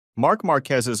Marc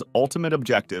Marquez's ultimate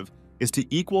objective is to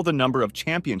equal the number of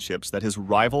championships that his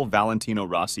rival Valentino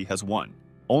Rossi has won.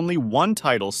 Only one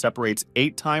title separates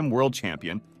 8-time world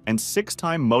champion and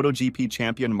 6-time MotoGP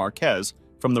champion Marquez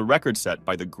from the record set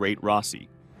by the great Rossi.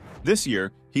 This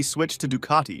year, he switched to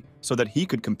Ducati so that he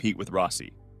could compete with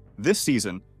Rossi. This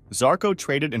season, Zarco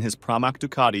traded in his Pramac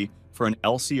Ducati for an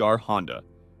LCR Honda,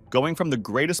 going from the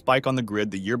greatest bike on the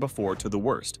grid the year before to the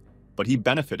worst, but he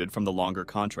benefited from the longer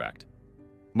contract.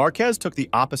 Marquez took the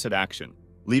opposite action,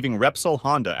 leaving Repsol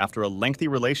Honda after a lengthy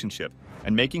relationship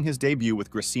and making his debut with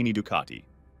Gresini Ducati.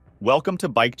 Welcome to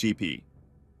Bike GP.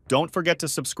 Don't forget to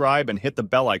subscribe and hit the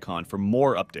bell icon for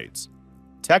more updates.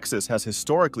 Texas has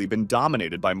historically been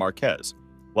dominated by Marquez,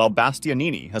 while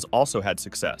Bastianini has also had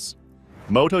success.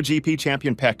 MotoGP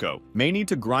champion Pecco may need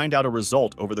to grind out a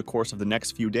result over the course of the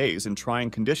next few days in trying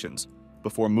conditions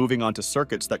before moving on to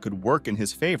circuits that could work in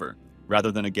his favor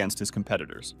rather than against his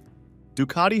competitors.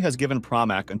 Ducati has given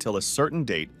Pramac until a certain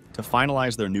date to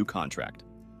finalize their new contract.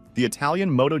 The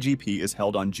Italian MotoGP is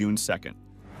held on June 2nd,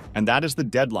 and that is the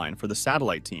deadline for the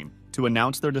satellite team to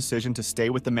announce their decision to stay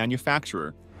with the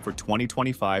manufacturer for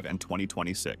 2025 and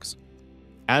 2026.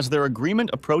 As their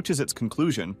agreement approaches its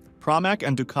conclusion, Pramac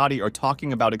and Ducati are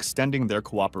talking about extending their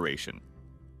cooperation.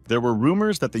 There were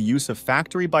rumors that the use of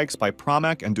factory bikes by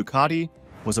Pramac and Ducati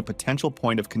was a potential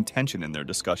point of contention in their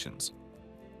discussions.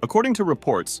 According to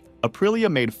reports,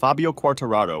 Aprilia made Fabio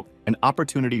Quartararo an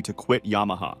opportunity to quit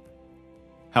Yamaha.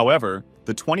 However,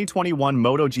 the 2021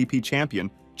 MotoGP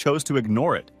champion chose to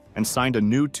ignore it and signed a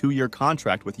new 2-year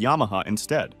contract with Yamaha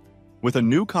instead. With a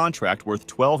new contract worth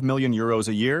 €12 million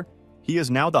a year, he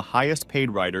is now the highest-paid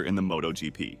rider in the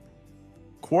MotoGP.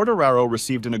 Quartararo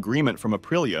received an agreement from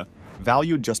Aprilia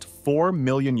valued just €4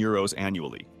 million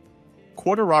annually.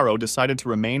 Quartararo decided to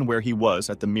remain where he was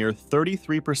at the mere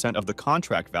 33% of the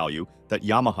contract value that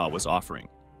Yamaha was offering.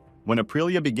 When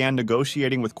Aprilia began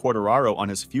negotiating with Quartararo on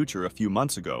his future a few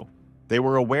months ago, they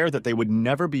were aware that they would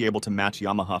never be able to match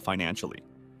Yamaha financially.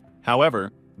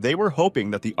 However, they were hoping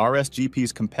that the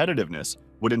RSGP's competitiveness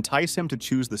would entice him to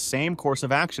choose the same course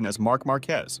of action as Marc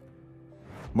Marquez.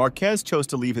 Marquez chose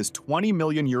to leave his €20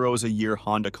 million a year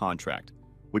Honda contract,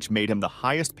 which made him the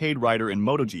highest-paid rider in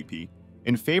MotoGP,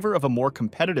 in favor of a more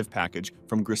competitive package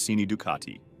from Gresini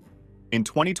Ducati. In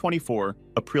 2024,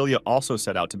 Aprilia also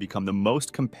set out to become the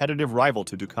most competitive rival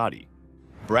to Ducati.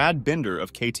 Brad Binder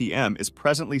of KTM is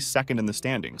presently second in the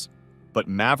standings, but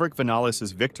Maverick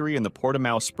Vinales' victory in the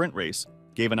Portimao sprint race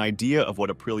gave an idea of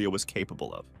what Aprilia was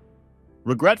capable of.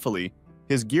 Regretfully,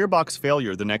 his gearbox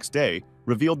failure the next day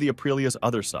revealed the Aprilia's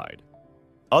other side.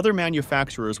 Other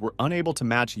manufacturers were unable to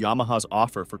match Yamaha's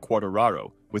offer for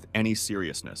Quartararo with any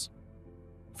seriousness.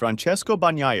 Francesco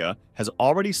Bagnaia has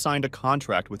already signed a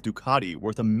contract with Ducati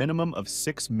worth a minimum of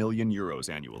 €6 million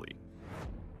annually.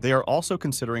 They are also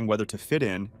considering whether to fit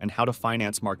in and how to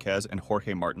finance Marquez and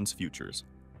Jorge Martin's futures.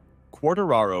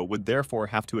 Quartararo would therefore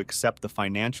have to accept the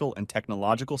financial and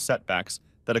technological setbacks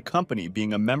that accompany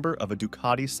being a member of a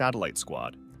Ducati satellite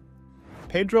squad.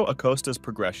 Pedro Acosta's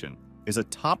progression is a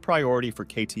top priority for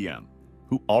KTM,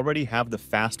 who already have the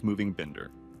fast-moving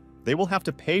Binder. They will have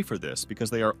to pay for this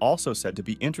because they are also said to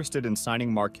be interested in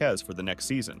signing Marquez for the next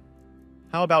season.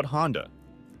 How about Honda?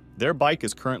 Their bike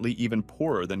is currently even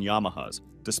poorer than Yamaha's,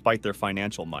 despite their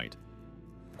financial might.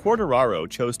 Quartararo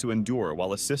chose to endure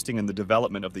while assisting in the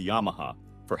development of the Yamaha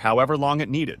for however long it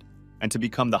needed, and to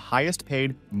become the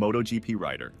highest-paid MotoGP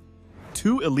rider.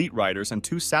 2 elite riders and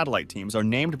 2 satellite teams are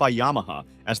named by Yamaha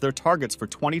as their targets for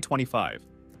 2025,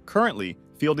 currently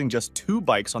fielding just 2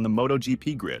 bikes on the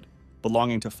MotoGP grid,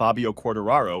 belonging to Fabio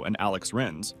Quartararo and Alex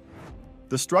Rins.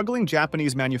 The struggling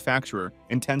Japanese manufacturer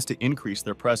intends to increase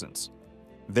their presence.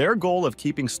 Their goal of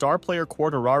keeping star player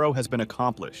Quartararo has been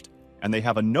accomplished, and they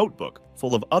have a notebook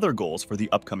full of other goals for the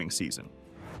upcoming season.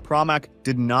 Pramac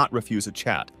did not refuse a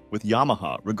chat with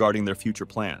Yamaha regarding their future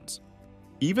plans.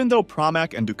 Even though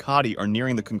Pramac and Ducati are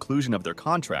nearing the conclusion of their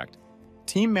contract,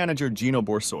 team manager Gino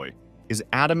Borsoi is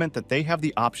adamant that they have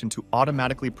the option to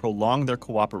automatically prolong their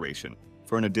cooperation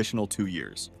for an additional 2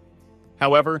 years.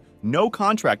 However, no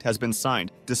contract has been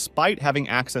signed despite having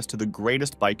access to the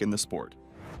greatest bike in the sport.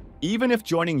 Even if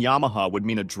joining Yamaha would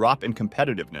mean a drop in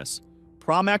competitiveness,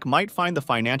 Pramac might find the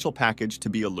financial package to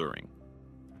be alluring.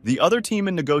 The other team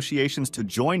in negotiations to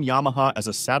join Yamaha as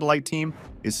a satellite team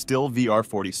is still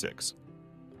VR46.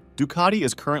 Ducati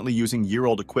is currently using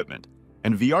year-old equipment,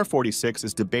 and VR46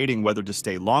 is debating whether to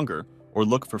stay longer or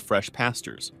look for fresh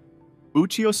pastures.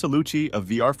 Uccio Salucci of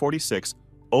VR46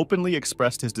 openly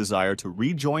expressed his desire to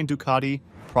rejoin Ducati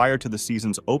prior to the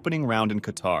season's opening round in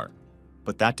Qatar,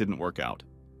 but that didn't work out.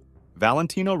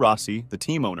 Valentino Rossi, the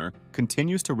team owner,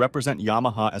 continues to represent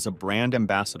Yamaha as a brand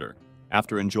ambassador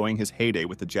after enjoying his heyday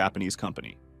with the Japanese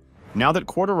company. Now that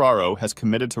Quartararo has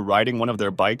committed to riding one of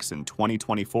their bikes in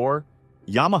 2024,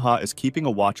 Yamaha is keeping a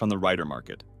watch on the rider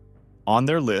market. On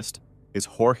their list is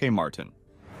Jorge Martin.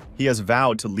 He has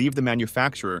vowed to leave the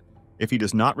manufacturer if he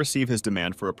does not receive his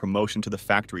demand for a promotion to the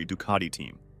factory Ducati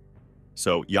team.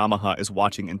 So Yamaha is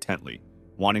watching intently,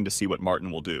 wanting to see what Martin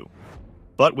will do.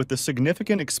 But with the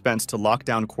significant expense to lock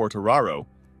down Quartararo,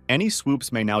 any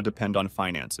swoops may now depend on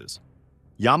finances.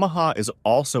 Yamaha is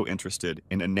also interested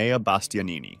in Enea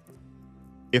Bastianini.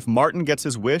 If Martin gets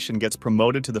his wish and gets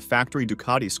promoted to the factory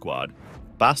Ducati squad,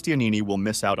 Bastianini will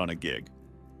miss out on a gig.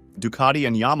 Ducati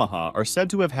and Yamaha are said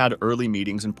to have had early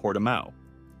meetings in Portimao.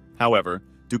 However,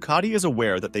 Ducati is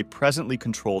aware that they presently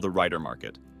control the rider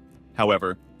market.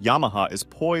 However, Yamaha is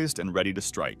poised and ready to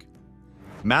strike.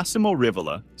 Massimo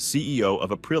Rivola, CEO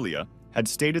of Aprilia, had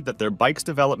stated that their bike's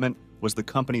development was the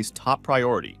company's top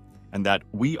priority and that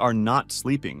we are not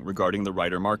sleeping regarding the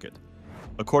rider market.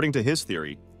 According to his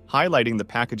theory, highlighting the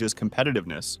package's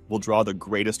competitiveness will draw the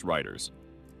greatest riders.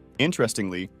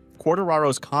 Interestingly,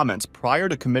 Quartararo's comments prior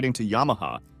to committing to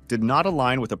Yamaha did not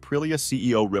align with Aprilia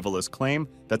CEO Rivola's claim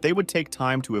that they would take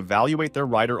time to evaluate their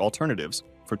rider alternatives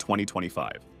for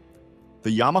 2025.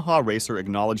 The Yamaha racer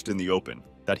acknowledged in the open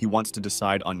that he wants to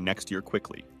decide on next year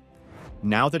quickly.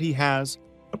 Now that he has,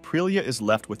 Aprilia is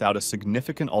left without a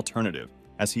significant alternative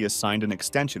as he has signed an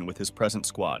extension with his present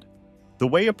squad. The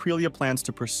way Aprilia plans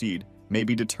to proceed may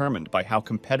be determined by how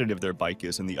competitive their bike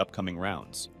is in the upcoming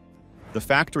rounds. The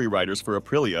factory riders for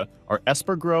Aprilia are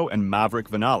Espargaro and Maverick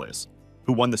Vinales,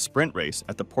 who won the sprint race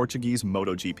at the Portuguese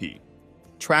MotoGP.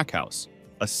 Trackhouse,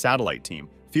 a satellite team,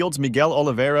 fields Miguel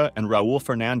Oliveira and Raul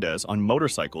Fernandez on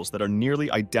motorcycles that are nearly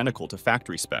identical to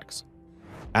factory specs.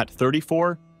 At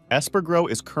 34, Espargaro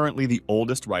is currently the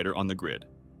oldest rider on the grid.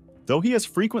 Though he has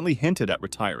frequently hinted at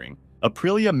retiring,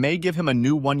 Aprilia may give him a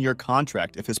new one-year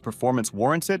contract if his performance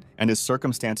warrants it and his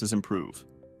circumstances improve.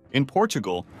 In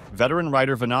Portugal, veteran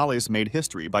rider Vinales made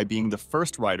history by being the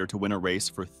first rider to win a race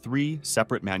for 3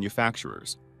 separate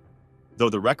manufacturers, though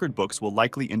the record books will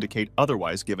likely indicate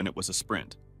otherwise given it was a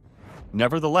sprint.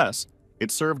 Nevertheless,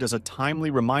 it served as a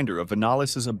timely reminder of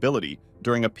Vinales' ability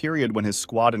during a period when his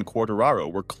squad and Quartararo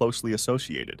were closely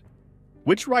associated.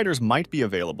 Which riders might be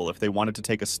available if they wanted to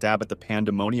take a stab at the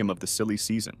pandemonium of the silly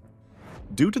season?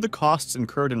 Due to the costs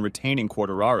incurred in retaining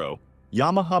Quartararo,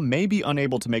 Yamaha may be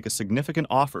unable to make a significant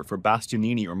offer for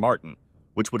Bastianini or Martin,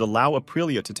 which would allow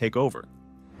Aprilia to take over.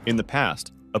 In the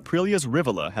past, Aprilia's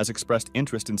Rivola has expressed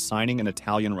interest in signing an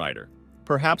Italian rider.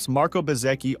 Perhaps Marco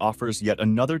Bezzecchi offers yet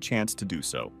another chance to do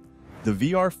so. The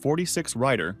VR46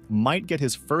 rider might get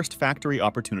his first factory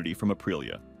opportunity from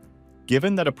Aprilia.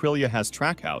 Given that Aprilia has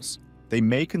Trackhouse, they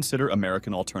may consider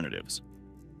American alternatives.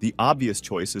 The obvious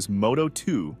choice is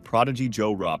Moto2 prodigy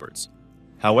Joe Roberts.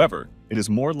 However, it is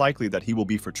more likely that he will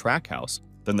be for Trackhouse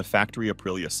than the factory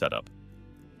Aprilia setup.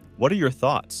 What are your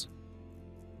thoughts?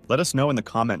 Let us know in the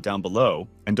comment down below,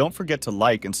 and don't forget to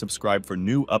like and subscribe for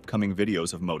new upcoming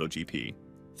videos of MotoGP.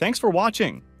 Thanks for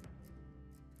watching!